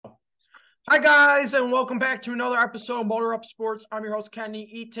Hi, guys, and welcome back to another episode of Motor Up Sports. I'm your host, Kenny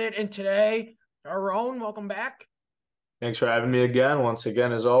Eaton, and today, Daron, welcome back. Thanks for having me again, once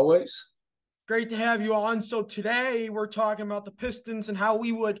again, as always. Great to have you on. So today, we're talking about the Pistons and how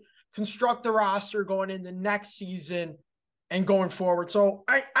we would construct the roster going into next season and going forward. So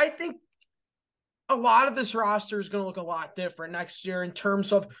I think a lot of this roster is going to look a lot different next year in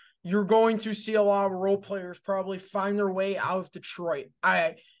terms of you're going to see a lot of role players probably find their way out of Detroit.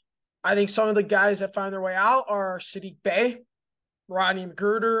 I think some of the guys that find their way out are Sadiq Bey, Rodney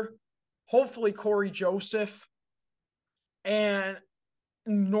McGruder, hopefully Corey Joseph, and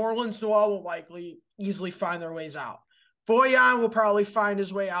Norland's Noel will likely easily find their ways out. Boyan will probably find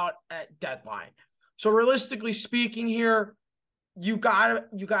his way out at deadline. So realistically speaking here, you gotta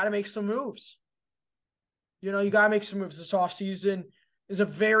make some moves. You gotta make some moves. This offseason is a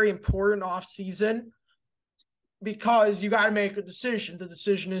very important offseason because you got to make a decision. The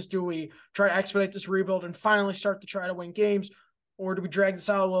decision is, do we try to expedite this rebuild and finally start to try to win games, or do we drag this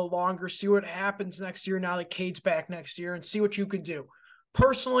out a little longer, see what happens next year now that Cade's back next year, and see what you can do?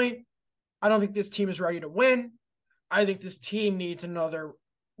 Personally, I don't think this team is ready to win. I think this team needs another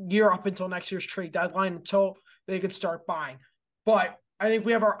year up until next year's trade deadline until they can start buying. But I think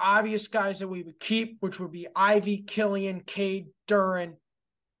we have our obvious guys that we would keep, which would be Ivy, Killian, Cade, Daron,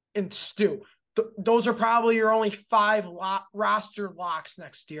 and Stu. Those are probably your only five roster locks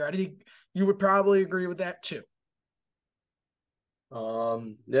next year. I think you would probably agree with that too.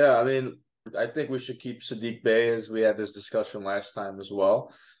 Yeah, I mean, I think we should keep Sadiq Bey as we had this discussion last time as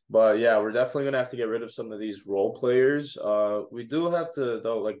well. But yeah, we're definitely gonna have to get rid of some of these role players. We do have to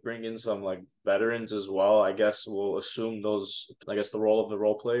though, like bring in some like veterans as well. I guess we'll assume those. I guess the role of the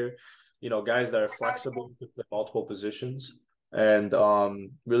role player, guys that are flexible to play multiple positions and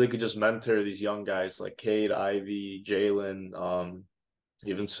really could just mentor these young guys like Cade, Ivy, Jalen,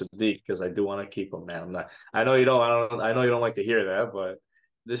 even Sadiq, because I do want to keep him, man. I know you don't. I know you don't like to hear that, but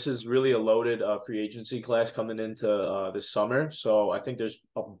this is really a loaded free agency class coming into this summer. So I think there's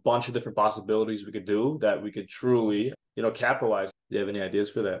a bunch of different possibilities we could do that we could truly, capitalize. Do you have any ideas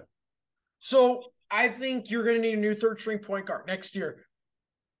for that? So I think you're going to need a new third string point guard next year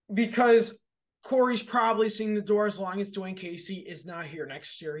because Corey's probably seeing the door as long as Dwayne Casey is not here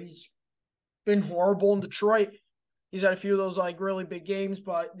next year. He's been horrible in Detroit. He's had a few of those like really big games,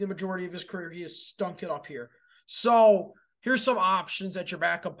 but the majority of his career he has stunk it up here. So here's some options at your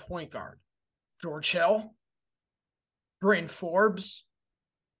backup point guard: George Hill, Bryn Forbes,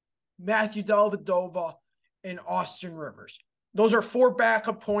 Matthew Dellavedova, and Austin Rivers. Those are four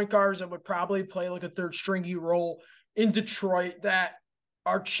backup point guards that would probably play like a third stringy role in Detroit that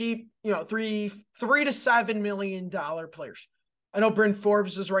are cheap, $3 to $7 million players. I know Bryn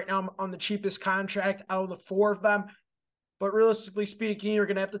Forbes is right now on the cheapest contract out of the four of them, but realistically speaking, you're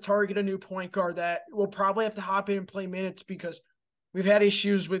going to have to target a new point guard that will probably have to hop in and play minutes because we've had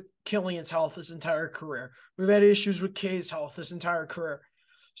issues with Killian's health his entire career. We've had issues with Kay's health his entire career.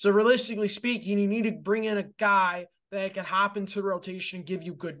 So realistically speaking, you need to bring in a guy that can hop into the rotation and give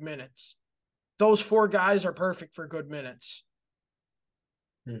you good minutes. Those four guys are perfect for good minutes.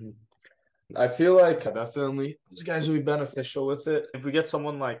 Mhm. I feel like definitely these guys will be beneficial with it. If we get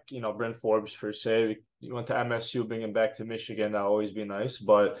someone like, Brent Forbes per se, you went to MSU, bring him back to Michigan, that'll always be nice.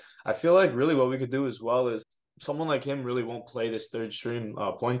 But I feel like really what we could do as well is someone like him really won't play this third stream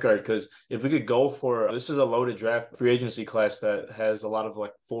point guard because if we could go for this is a loaded draft free agency class that has a lot of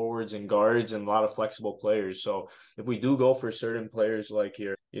like forwards and guards and a lot of flexible players. So if we do go for certain players like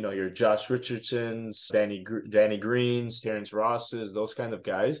your Josh Richardsons, Danny Greens, Terrence Rosses, those kind of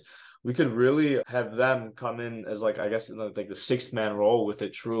guys, we could really have them come in as like I guess like the sixth man role with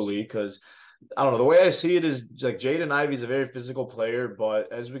it truly because I don't know. The way I see it is like Jaden Ivey's a very physical player,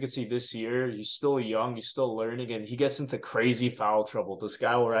 but as we could see this year, he's still young, he's still learning, and he gets into crazy foul trouble. This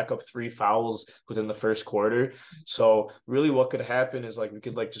guy will rack up 3 fouls within the first quarter. So really what could happen is like we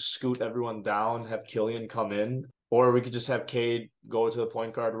could like just scoot everyone down, have Killian come in, or we could just have Cade go to the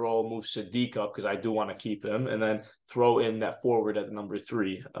point guard role, move Sadiq up because I do want to keep him, and then throw in that forward at the number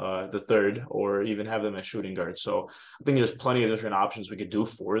three, the third, or even have them as shooting guards. So I think there's plenty of different options we could do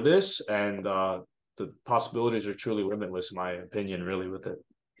for this, and the possibilities are truly limitless, in my opinion, really, with it.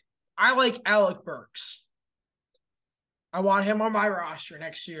 I like Alec Burks. I want him on my roster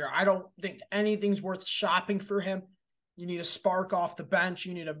next year. I don't think anything's worth shopping for him. You need a spark off the bench.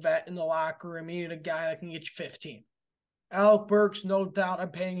 You need a vet in the locker room. You need a guy that can get you 15. Alec Burks, no doubt I'm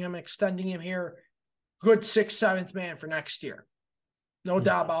paying him, extending him here. Good sixth, seventh man for next year. No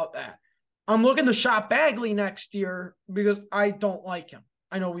doubt about that. I'm looking to shop Bagley next year because I don't like him.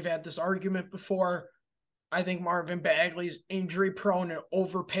 I know we've had this argument before. I think Marvin Bagley's injury prone and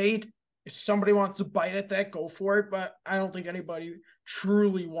overpaid. If somebody wants to bite at that, go for it. But I don't think anybody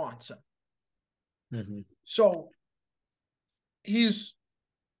truly wants him. Mm-hmm. So he's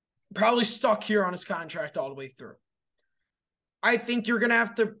probably stuck here on his contract all the way through. I think you're going to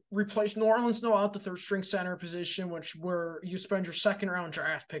have to replace New Orleans Noel at the third string center position, which where you spend your second round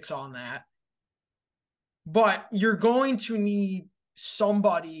draft picks on that. But you're going to need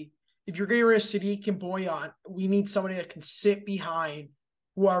somebody. If you're getting rid of Sadiq and Boyan, we need somebody that can sit behind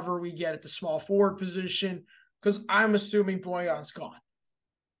whoever we get at the small forward position, because I'm assuming Boyan's gone.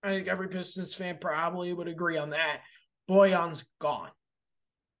 I think every Pistons fan probably would agree on that. Boyan's gone.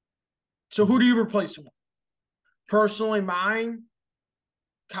 So who do you replace him with? Personally, mine,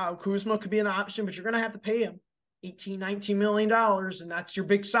 Kyle Kuzma could be an option, but you're going to have to pay him $18, $19 million, and that's your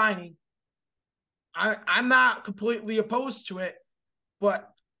big signing. I'm not completely opposed to it, but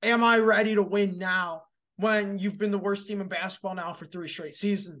am I ready to win now when you've been the worst team in basketball now for 3 straight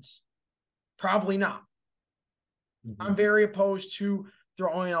seasons? Probably not. Mm-hmm. I'm very opposed to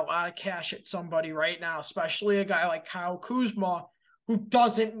throwing a lot of cash at somebody right now, especially a guy like Kyle Kuzma, who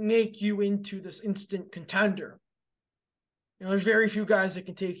doesn't make you into this instant contender. There's very few guys that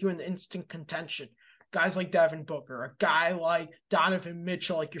can take you into instant contention. Guys like Devin Booker, a guy like Donovan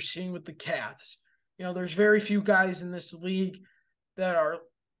Mitchell, like you're seeing with the Cavs. There's very few guys in this league that are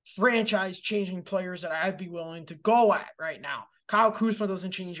franchise-changing players that I'd be willing to go at right now. Kyle Kuzma doesn't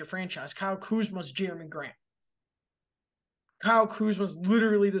change your franchise. Kyle Kuzma's Jeremy Grant. Kyle Kuzma's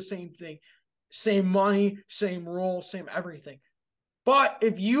literally the same thing. Same money, same role, same everything. But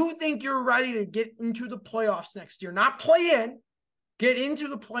if you think you're ready to get into the playoffs next year, not play in, get into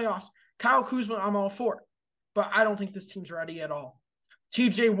the playoffs, Kyle Kuzma, I'm all for it. But I don't think this team's ready at all.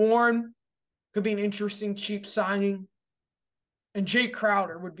 TJ Warren could be an interesting, cheap signing. And Jay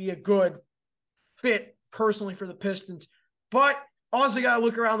Crowder would be a good fit personally for the Pistons. But also got to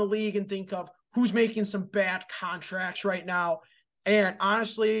look around the league and think of who's making some bad contracts right now. And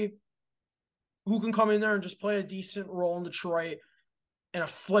honestly, who can come in there and just play a decent role in Detroit and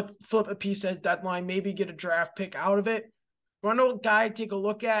flip a piece at deadline, maybe get a draft pick out of it. Want to know a guy to take a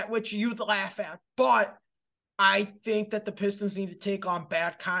look at, which you'd laugh at, but I think that the Pistons need to take on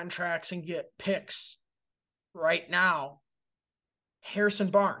bad contracts and get picks right now. Harrison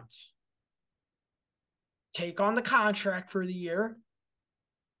Barnes. Take on the contract for the year.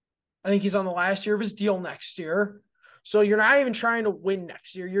 I think he's on the last year of his deal next year. So you're not even trying to win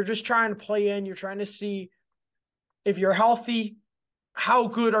next year. You're just trying to play in. You're trying to see if you're healthy, how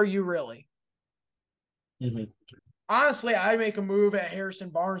good are you really? Mm-hmm. Honestly, I'd make a move at Harrison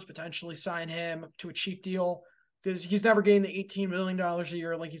Barnes, potentially sign him to a cheap deal because he's never getting the $18 million a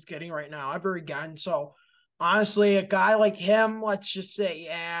year like he's getting right now, ever again. So honestly, a guy like him, let's just say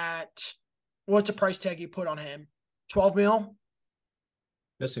what's a price tag you put on him? 12 mil?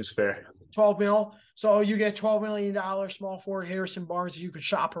 That seems fair. 12 mil. So you get $12 million small forward Harrison Barnes that you could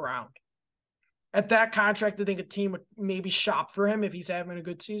shop around. At that contract, I think a team would maybe shop for him if he's having a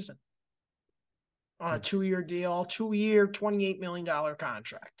good season. On a 2-year deal, 2-year, $28 million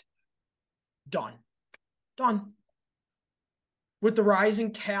contract. Done. With the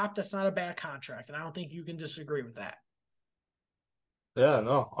rising cap, that's not a bad contract, and I don't think you can disagree with that. Yeah,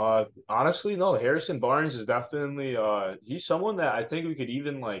 no. Honestly, no. Harrison Barnes is definitely he's someone that I think we could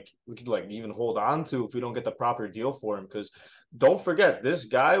even hold on to if we don't get the proper deal for him. Because don't forget, this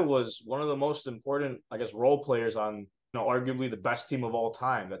guy was one of the most important, I guess, role players on arguably the best team of all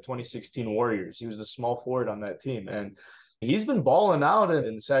time, the 2016 Warriors. He was the small forward on that team, and he's been balling out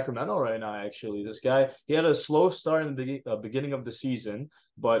in Sacramento right now, actually. This guy, he had a slow start in the beginning of the season,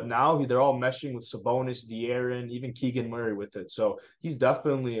 but now they're all meshing with Sabonis, De'Aaron, even Keegan Murray with it. So he's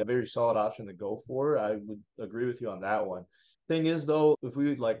definitely a very solid option to go for. I would agree with you on that one. Thing is, though, if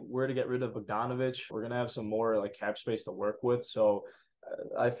we were to get rid of Bogdanovich, we're going to have some more cap space to work with. So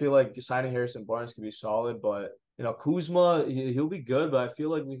I feel like signing Harrison Barnes could be solid, but Kuzma, he'll be good, but I feel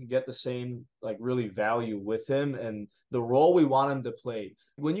like we can get the same really value with him and the role we want him to play.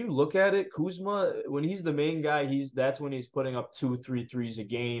 When you look at it, Kuzma, when he's the main guy, that's when he's putting up 2-3 threes a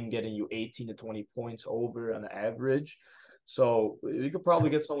game, getting you 18 to 20 points over on the average. So you could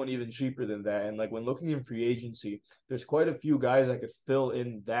probably get someone even cheaper than that. And when looking in free agency, there's quite a few guys that could fill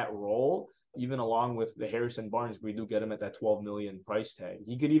in that role. Even along with the Harrison Barnes, we do get him at that 12 million price tag.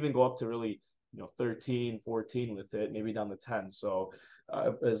 He could even go up to really 13, 14 with it, maybe down to 10. So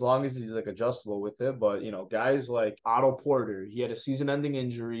as long as he's adjustable with it. But, guys like Otto Porter, he had a season-ending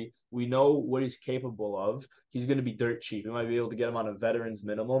injury. We know what he's capable of. He's going to be dirt cheap. We might be able to get him on a veteran's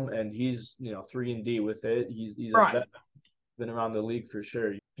minimum, and he's, 3-and-D with it. He's right. Been around the league for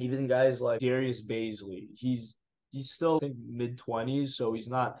sure. Even guys like Darius Baisley, he's He's still, I think, mid-20s, so he's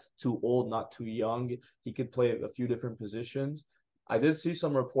not too old, not too young. He could play a few different positions. I did see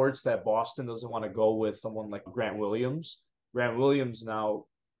some reports that Boston doesn't want to go with someone like Grant Williams. Grant Williams now,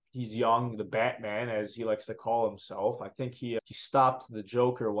 he's young, the Batman, as he likes to call himself. I think he stopped the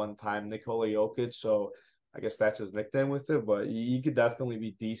Joker one time, Nikola Jokic. So I guess that's his nickname with it. But he could definitely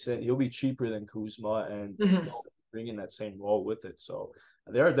be decent. He'll be cheaper than Kuzma and still bring in that same role with it. So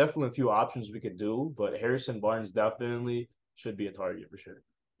there are definitely a few options we could do. But Harrison Barnes definitely should be a target for sure.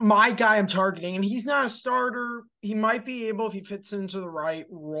 My guy I'm targeting, and he's not a starter. He might be able, if he fits into the right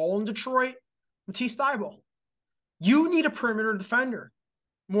role in Detroit, Matisse Thybulle. You need a perimeter defender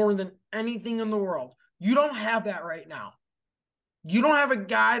more than anything in the world. You don't have that right now. You don't have a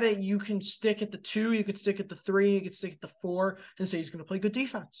guy that you can stick at the 2, you could stick at the 3, you could stick at the 4, and say he's going to play good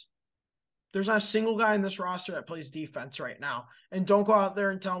defense. There's not a single guy in this roster that plays defense right now. And don't go out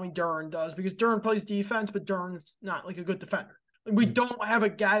there and tell me Daron does, because Daron plays defense, but Duran's not like a good defender. We don't have a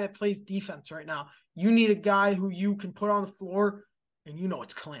guy that plays defense right now. You need a guy who you can put on the floor, and you know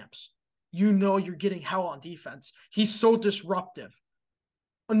it's clamps. You know you're getting hell on defense. He's so disruptive.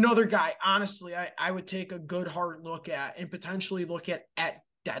 Another guy, honestly, I would take a good hard look at and potentially look at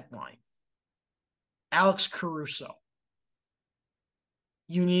deadline. Alex Caruso.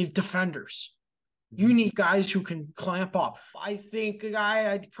 You need defenders. You need guys who can clamp up. I think a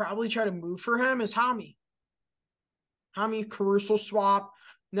guy I'd probably try to move for him is Hami. Hami Caruso swap.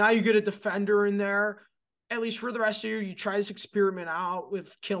 Now you get a defender in there. At least for the rest of the year, you try this experiment out with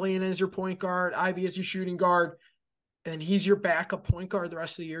Killian as your point guard, Ivy as your shooting guard, and he's your backup point guard the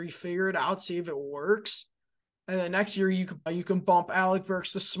rest of the year. You figure it out, see if it works. And then next year you can bump Alec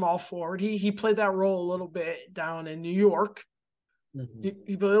Burks to small forward. He played that role a little bit down in New York.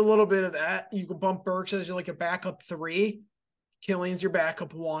 He played a little bit of that. You can bump Burks as like a backup 3. Killian's your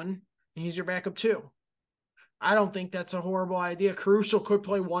backup 1, and he's your backup 2. I don't think that's a horrible idea. Caruso could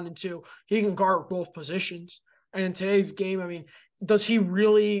play 1 and 2. He can guard both positions. And in today's game, I mean, is he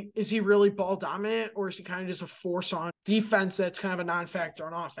really ball dominant, or is he kind of just a force on defense that's kind of a non-factor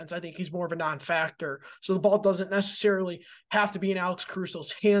on offense? I think he's more of a non-factor. So the ball doesn't necessarily have to be in Alex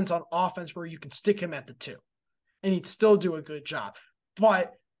Caruso's hands on offense where you can stick him at the 2. And he'd still do a good job.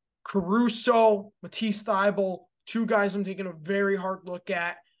 But Caruso, Matisse Thybulle, 2 guys I'm taking a very hard look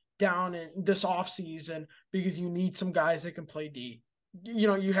at down in this offseason, because you need some guys that can play D. You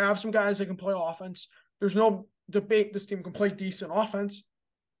know, you have some guys that can play offense. There's no debate this team can play decent offense.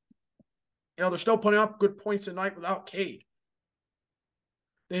 You know, they're still putting up good points a night without Cade.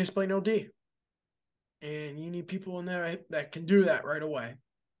 They just play no D. And you need people in there that can do that right away.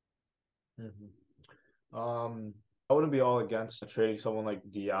 I wouldn't be all against trading someone like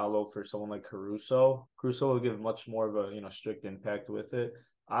Diallo for someone like Caruso. Caruso will give much more of a strict impact with it.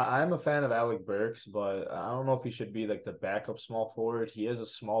 I'm a fan of Alec Burks, but I don't know if he should be like the backup small forward. He has a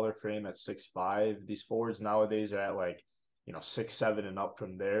smaller frame at 6'5". These forwards nowadays are at 6'7" and up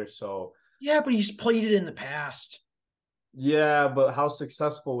from there. So yeah, but he's played it in the past. Yeah, but how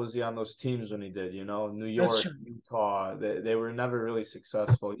successful was he on those teams when he did? New York, Utah, they were never really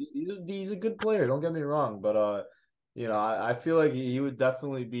successful. He's a good player, don't get me wrong, but I feel like he would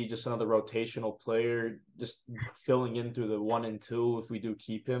definitely be just another rotational player, just filling in through the 1 and 2 if we do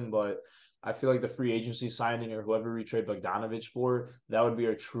keep him. But I feel like the free agency signing or whoever we trade Bogdanovich for, that would be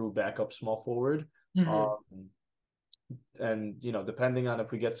our true backup small forward. And depending on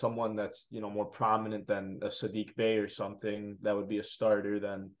if we get someone that's more prominent than a Sadiq Bey or something, that would be a starter,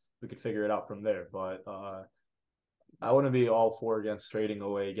 then we could figure it out from there. But I wouldn't be all for against trading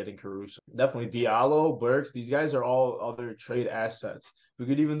away, getting Caruso. Definitely Diallo, Burks, these guys are all other trade assets. We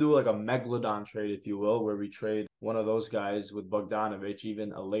could even do like a Megalodon trade, if you will, where we trade one of those guys with Bogdanovich,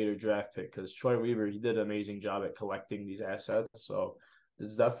 even a later draft pick, because Troy Weaver, he did an amazing job at collecting these assets. So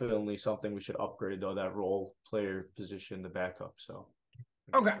it's definitely something we should upgrade, though, that role player position, the backup. So,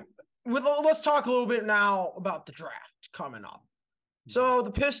 okay. Let's talk a little bit now about the draft coming up. So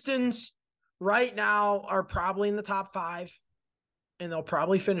the Pistons right now are probably in the top 5, and they'll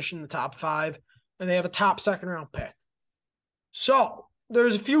probably finish in the top 5, and they have a top 2nd round pick. So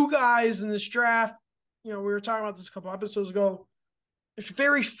there's a few guys in this draft. We were talking about this a couple episodes ago. There's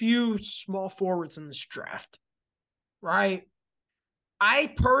very few small forwards in this draft, right?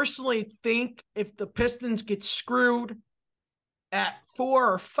 I personally think if the Pistons get screwed at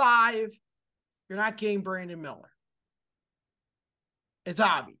 4 or 5, you're not getting Brandon Miller. It's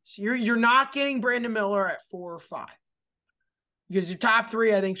obvious. You're not getting Brandon Miller at 4 or 5. Because your top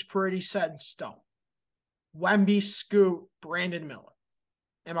 3, I think, is pretty set in stone. Wemby, Scoot, Brandon Miller.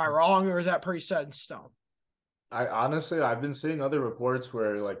 Am I wrong, or is that pretty set in stone? I've been seeing other reports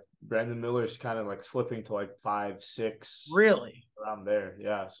where Brandon Miller's kind of like slipping to like 5'6", Really? around there.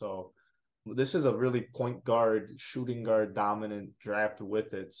 Yeah, so this is a really point guard, shooting guard dominant draft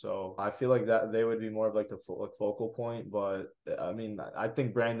with it. So I feel like that they would be more of like the focal point. But I mean, I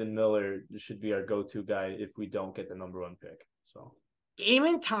think Brandon Miller should be our go-to guy if we don't get the #1 pick. So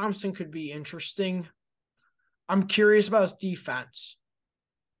Amen Thompson could be interesting. I'm curious about his defense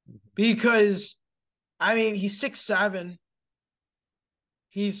because, I mean, he's 6'7".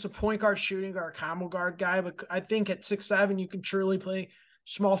 He's a point guard, shooting guard, combo guard guy, but I think at 6'7", you can truly play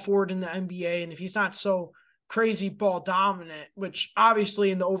small forward in the NBA. And if he's not so crazy ball dominant, which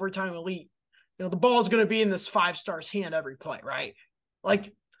obviously in the overtime elite, the ball is going to be in this 5-star's hand every play, right?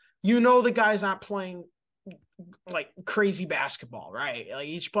 Like, the guy's not playing like crazy basketball, right? Like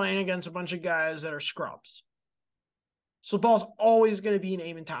he's playing against a bunch of guys that are scrubs. So the ball's always going to be in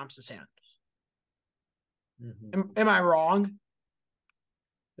Amen Thompson's hand. Am I wrong?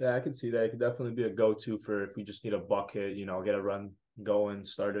 yeah, I could see that. It could definitely be a go-to for if we just need a bucket, get a run going,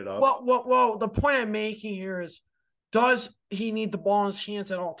 start it up. Well, the point I'm making here is, does he need the ball in his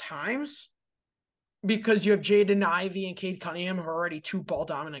hands at all times? Because you have Jaden Ivey and Cade Cunningham, who are already 2 ball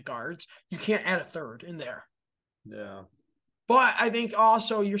dominant guards. You can't add a third in there. Yeah. But I think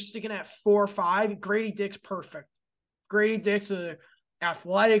also you're sticking at 4 or 5. Grady Dick's perfect. Grady Dick's a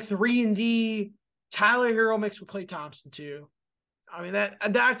athletic 3-and-D. Tyler Hero mixed with Klay Thompson too. I mean,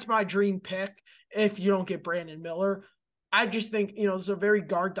 that's my dream pick if you don't get Brandon Miller. I just think, it's a very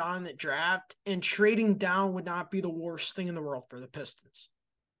guard dominant draft, and trading down would not be the worst thing in the world for the Pistons.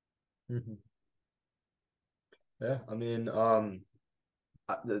 Mm-hmm. Yeah, I mean,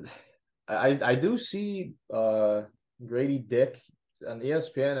 I do see Grady Dick on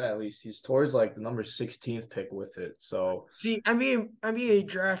ESPN, at least. He's towards like the number 16th pick with it. So see, NBA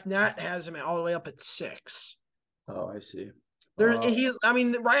Draft Net has him all the way up at 6. Oh, I see.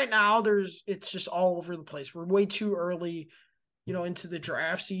 Right now it's just all over the place. We're way too early, into the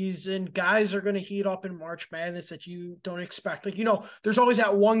draft season. Guys are going to heat up in March Madness that you don't expect. Like, there's always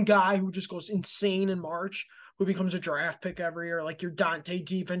that one guy who just goes insane in March, who becomes a draft pick every year, like your Dante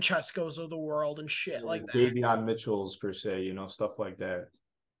DiVincenzo's of the world and shit like that. Davion Mitchell's per se, stuff like that.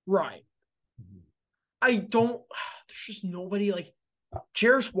 Right. There's just nobody like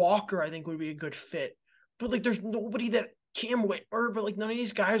Jarris Walker, I think would be a good fit. But like there's nobody that Cam Whitmer, but like none of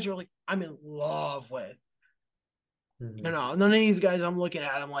these guys are like I'm in love with. None of these guys I'm looking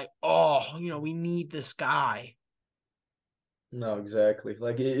at, I'm like, oh, we need this guy. No, exactly.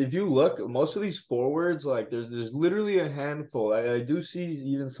 Like if you look, most of these forwards, like there's literally a handful. I do see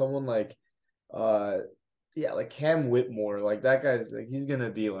even someone like like Cam Whitmore. Like that guy's like he's not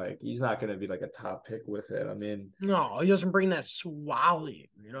gonna be like a top pick with it. I mean, no, he doesn't bring that swally,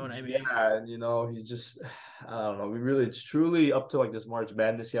 you know what I mean? Yeah, and he's just I don't know. It's truly up to like this March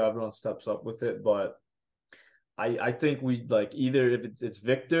Madness, see how everyone steps up with it. But I think we like either if it's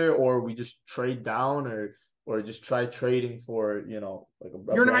Victor or we just trade down or just try trading for, like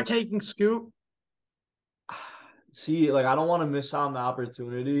You're not taking Scoot. See, like I don't want to miss out on the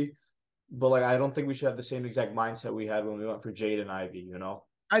opportunity, but like I don't think we should have the same exact mindset we had when we went for Jaden Ivey,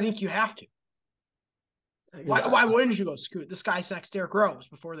 I think you have to. Why wouldn't you go Scoot? This guy's next Derrick Rose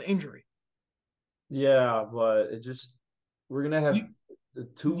before the injury. Yeah, but we're gonna have the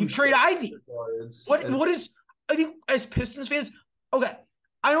 2 you trade Ivey. What is I think as Pistons fans, okay,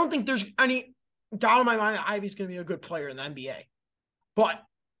 I don't think there's any doubt in my mind that Ivey's going to be a good player in the NBA. But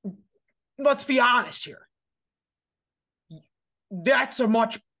let's be honest here. That's a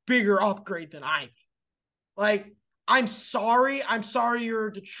much bigger upgrade than Ivey. Like, I'm sorry you're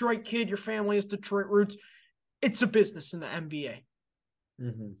a Detroit kid. Your family has Detroit roots. It's a business in the NBA.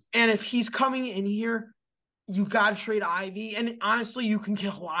 And if he's coming in here, you got to trade Ivey. And honestly, you can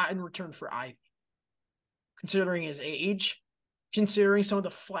get a lot in return for Ivey. Considering his age, considering some of the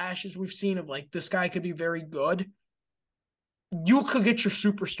flashes we've seen of like this guy could be very good, you could get your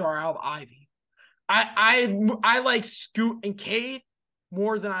superstar out of Ivey. I like Scoot and Cade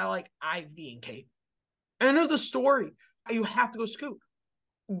more than I like Ivey and Cade. End of the story. You have to go Scoot.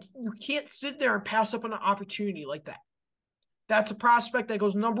 You can't sit there and pass up on an opportunity like that. That's a prospect that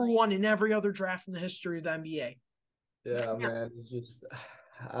goes #1 in every other draft in the history of the NBA. Yeah, man, it's just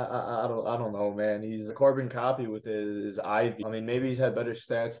I don't know, man. He's a carbon copy with his Ivy. I mean, maybe he's had better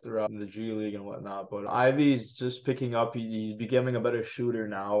stats throughout the G League and whatnot, but Ivy's just picking up. He's becoming a better shooter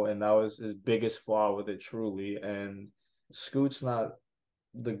now, and that was his biggest flaw with it, truly. And Scoot's not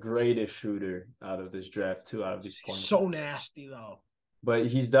the greatest shooter out of this draft, too, out of these points. So nasty, though. But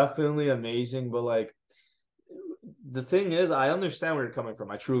he's definitely amazing. But like the thing is, I understand where you're coming from.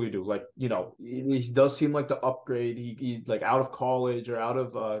 I truly do. Like, he does seem like the upgrade. He like out of college or out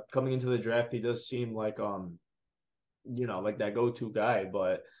of coming into the draft, he does seem like like that go-to guy.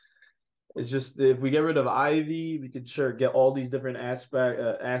 But it's just if we get rid of Ivy, we could sure get all these different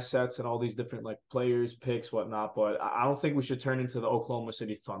assets and all these different like players, picks, whatnot. But I don't think we should turn into the Oklahoma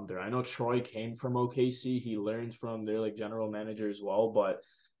City Thunder. I know Troy came from OKC. He learned from their like general manager as well. But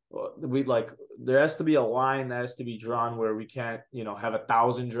we like there has to be a line that has to be drawn where we can't have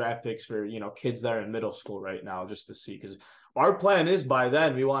 1,000 draft picks for kids that are in middle school right now just to see, because our plan is by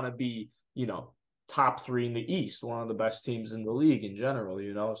then we want to be top 3 in the East, one of the best teams in the league in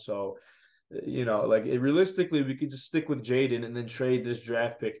general, so like realistically, we could just stick with Jaden and then trade this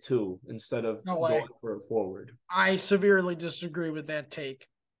draft pick too, instead of going for a forward. I severely disagree with that take.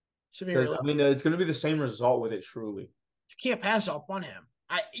 Severely. I mean, it's going to be the same result with it, truly. You can't pass up on him.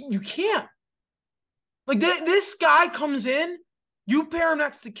 You can't. Like, this guy comes in, you pair him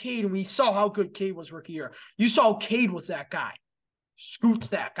next to Cade, and we saw how good Cade was rookie year. You saw Cade was that guy. Scoot's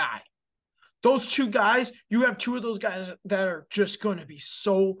that guy. Those two guys, you have two of those guys that are just going to be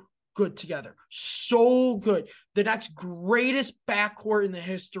so good together. So good. The next greatest backcourt in the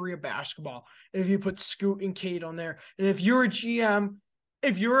history of basketball. If you put Scoot and Cade on there. And if you're a GM,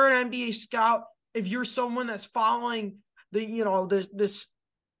 if you're an NBA scout, if you're someone that's following this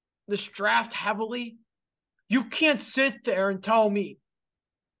draft heavily, you can't sit there and tell me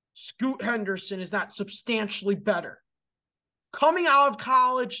Scoot Henderson is not substantially better. Coming out of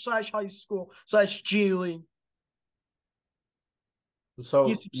college / high school / G League, so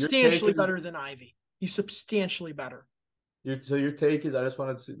he's substantially better than Ivy. He's substantially better. Your take is, I just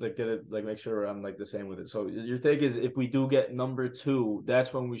wanted to get it, make sure I'm the same with it. So your take is, if we do get number 2,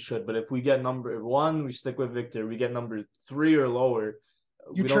 that's when we should. But if we get number 1, we stick with Victor. We get number 3 or lower,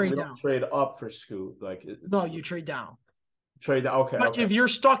 we don't trade up for Scoot. No, you trade down. Trade down. Okay. But if you're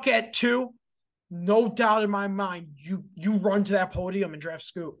stuck at 2, no doubt in my mind, you run to that podium and draft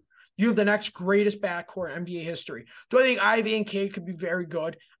Scoot. You have the next greatest backcourt in NBA history. Do I think Ivy and Cade could be very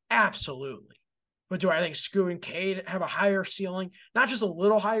good? Absolutely. But do I think Scoot and Cade have a higher ceiling? Not just a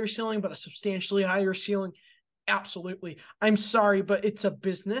little higher ceiling, but a substantially higher ceiling? Absolutely. I'm sorry, but it's a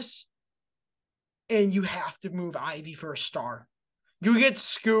business, and you have to move Ivy for a star. You get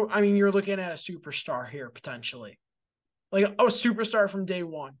Scoot, I mean, you're looking at a superstar here, potentially. Like a superstar from day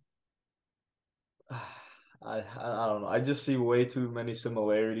one. I don't know. I just see way too many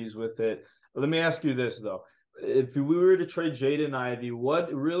similarities with it. Let me ask you this, though. If we were to trade Jaden Ivy,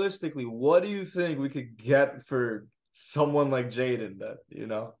 what do you think we could get for someone like Jaden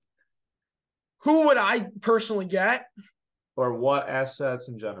that, Who would I personally get? Or what assets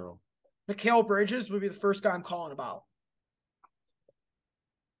in general? Mikal Bridges would be the first guy I'm calling about.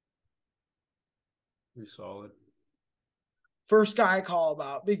 Pretty solid. First guy I call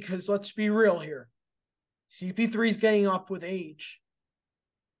about, because let's be real here. CP3 is getting up with age.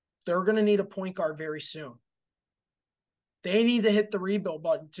 They're going to need a point guard very soon. They need to hit the rebuild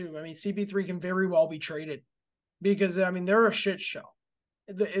button too. I mean, CP3 can very well be traded because, I mean, they're a shit show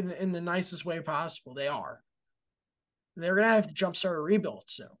in the nicest way possible. They are. They're going to have to jumpstart a rebuild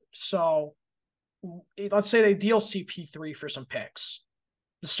soon. So let's say they deal CP3 for some picks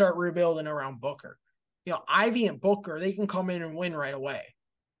to start rebuilding around Booker. Ivy and Booker, they can come in and win right away.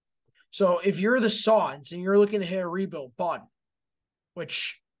 So if you're the Suns and you're looking to hit a rebuild button,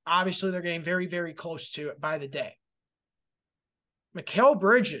 which obviously they're getting very, very close to it by the day, Mikal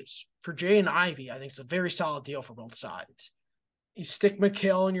Bridges for Jaden Ivy, I think it's a very solid deal for both sides. You stick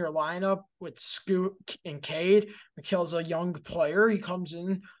Mikal in your lineup with Scoot and Cade. Mikal's a young player. He comes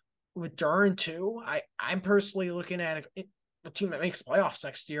in with Daron too. I'm personally looking at a team that makes playoffs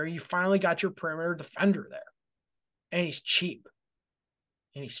next year. You finally got your perimeter defender there. And he's cheap.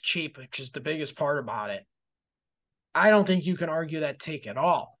 Which is the biggest part about it. I don't think you can argue that take at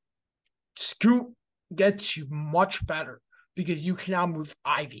all. Scoot gets you much better because you can now move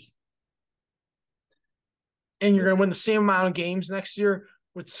Ivy. And you're going to win the same amount of games next year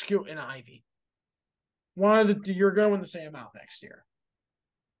with Scoot and Ivy. You're going to win the same amount next year.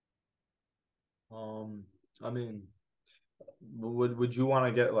 I mean, would you want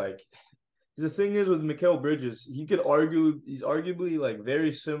to get the thing is with Mikal Bridges, he's arguably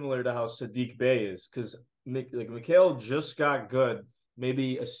very similar to how Saddiq Bey is, because Mikal just got good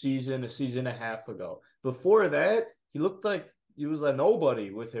maybe a season and a half ago. Before that, he looked like he was a nobody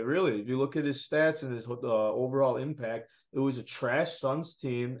with it, really. If you look at his stats and his overall impact, it was a trash Suns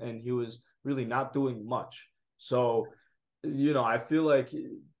team, and he was really not doing much. So, I feel like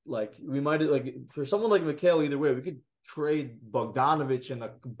we might for someone like Mikal, either way, we could trade Bogdanovich and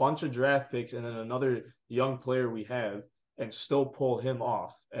a bunch of draft picks and then another young player we have and still pull him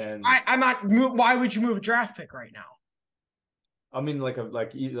off. And I'm not. Why would you move a draft pick right now? I mean, like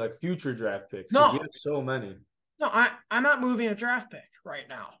future draft picks because we No, have so many. no, I'm not moving a draft pick right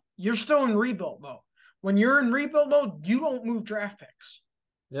now. You're still in rebuild mode. When you're in rebuild mode, you don't move draft picks.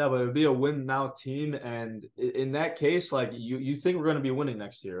 Yeah, but it would be a win now team, and in that case, like you think we're going to be winning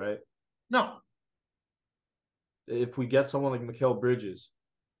next year, right? No, If we get someone like Mikal Bridges.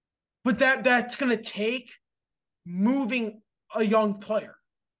 but that's going to take moving a young player.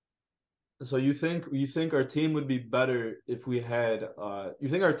 So you think our team would be better if we had you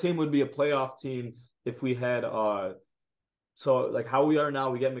think our team would be a playoff team if we had so like how we are now,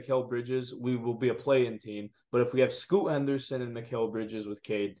 we get Mikal Bridges, we will be a play-in team. But if we have Scoot Henderson and Mikal Bridges with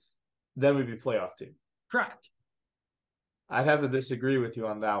Cade, then we'd be playoff team. Correct. I'd have to disagree with you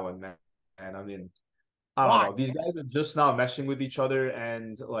on that one, man. And I mean, I don't Why? know. These guys are just now meshing with each other,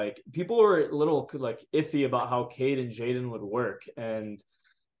 and like people were a little like iffy about how Cade and Jaden would work, and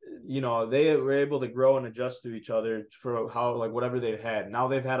they were able to grow and adjust to each other for how like whatever they've had. Now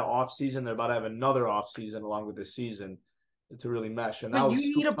they've had an off season. They're about to have another off season along with this season to really mesh. And But now you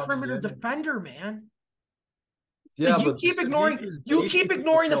Scoot need a comes perimeter in. defender, man. Yeah, You but keep Sadiq ignoring is you keep basic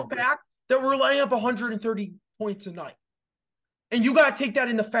ignoring the Mikal. fact that we're letting up 130 points a night. And you got to take that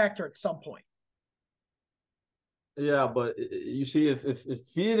into factor at some point. Yeah, but you see, if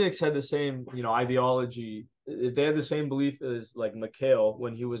Phoenix had the same ideology, if they had the same belief as like Mikal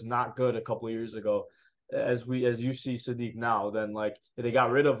when he was not good a couple of years ago, as you see Sadiq now, then like if they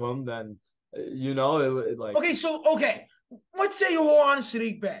got rid of him, then it like Okay, let's say you hold on to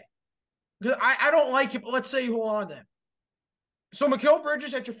Sadiq Bey. Because I don't like it, but let's say you hold on to him. So Mikal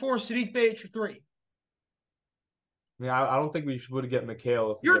Bridges at your 4, Sadiq Bey at your 3. I mean, I don't think we would get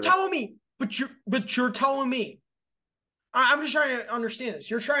Mikal if You're telling me, but you're telling me. I'm just trying to understand this.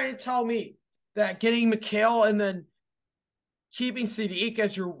 You're trying to tell me that getting Mikal and then keeping Sadiq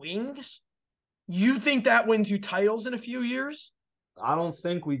as your wings, you think that wins you titles in a few years? I don't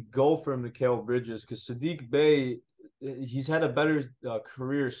think we go for Mikal Bridges because Sadiq Bey, he's had a better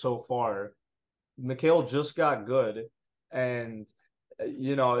career so far. Mikal just got good, and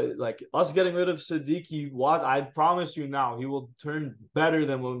like us getting rid of Sadiq, I promise you now, he will turn better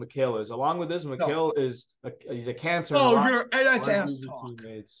than what Mikal is. Along with this, Mikal he's a cancer. Oh, that's ass talk.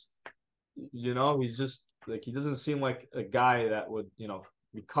 Teammates. He's just like he doesn't seem like a guy that would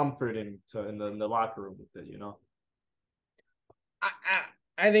be comforting in the locker room with it.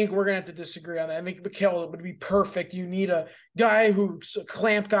 I think we're gonna have to disagree on that. I think Mikal would be perfect. You need a guy who's a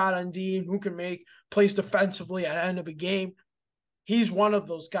clamp god on D, who can make plays defensively at the end of a game. He's one of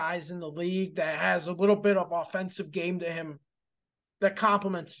those guys in the league that has a little bit of offensive game to him that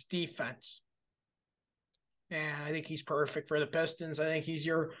complements his defense. And I think he's perfect for the Pistons. I think he's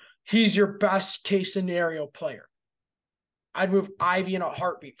your best case scenario player. I'd move Ivy in a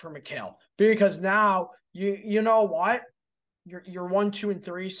heartbeat for Mikal because now you know what? Your 1, 2, and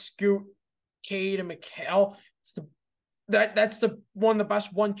 3, Scoot, Cade, and Mikal. That's the one of the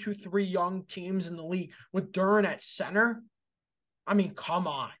best 1, 2, 3 young teams in the league with Daron at center. I mean, come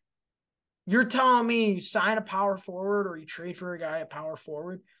on. You're telling me you sign a power forward or you trade for a guy at power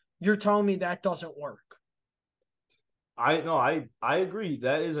forward? You're telling me that doesn't work. I agree.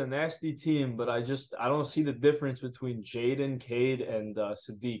 That is a nasty team, but I don't see the difference between Jaden, Cade, and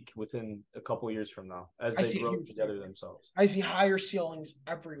Sadiq within a couple of years from now as they grow together themselves. I see higher ceilings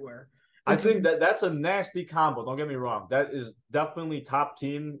everywhere. I think that's a nasty combo. Don't get me wrong. That is definitely top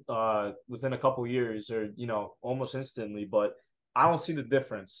team within a couple of years or almost instantly. But I don't see the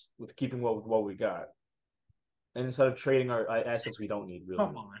difference with keeping what we got, and instead of trading our assets we don't need. Really,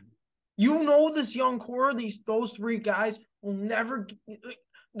 come on. You know this young core, those 3 guys will never.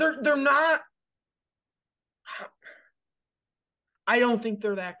 They're not. I don't think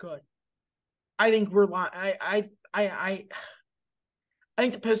they're that good. I think we're. I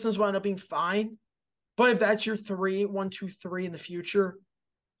think the Pistons will end up being fine, but if that's your 3, 1, 2, 3 in the future,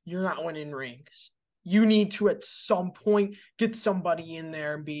 you're not winning rings. You need to at some point get somebody in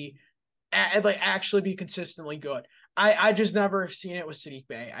there and actually be consistently good. I just never have seen it with Sadiq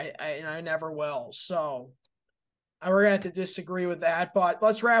Bey. I never will. So we're gonna have to disagree with that. But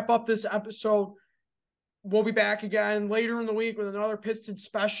let's wrap up this episode. We'll be back again later in the week with another Pistons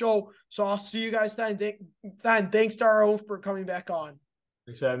special. So I'll see you guys then. Thanks, Daron, for coming back on.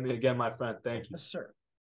 Thanks for having me again, my friend. Thank you. Yes, sir.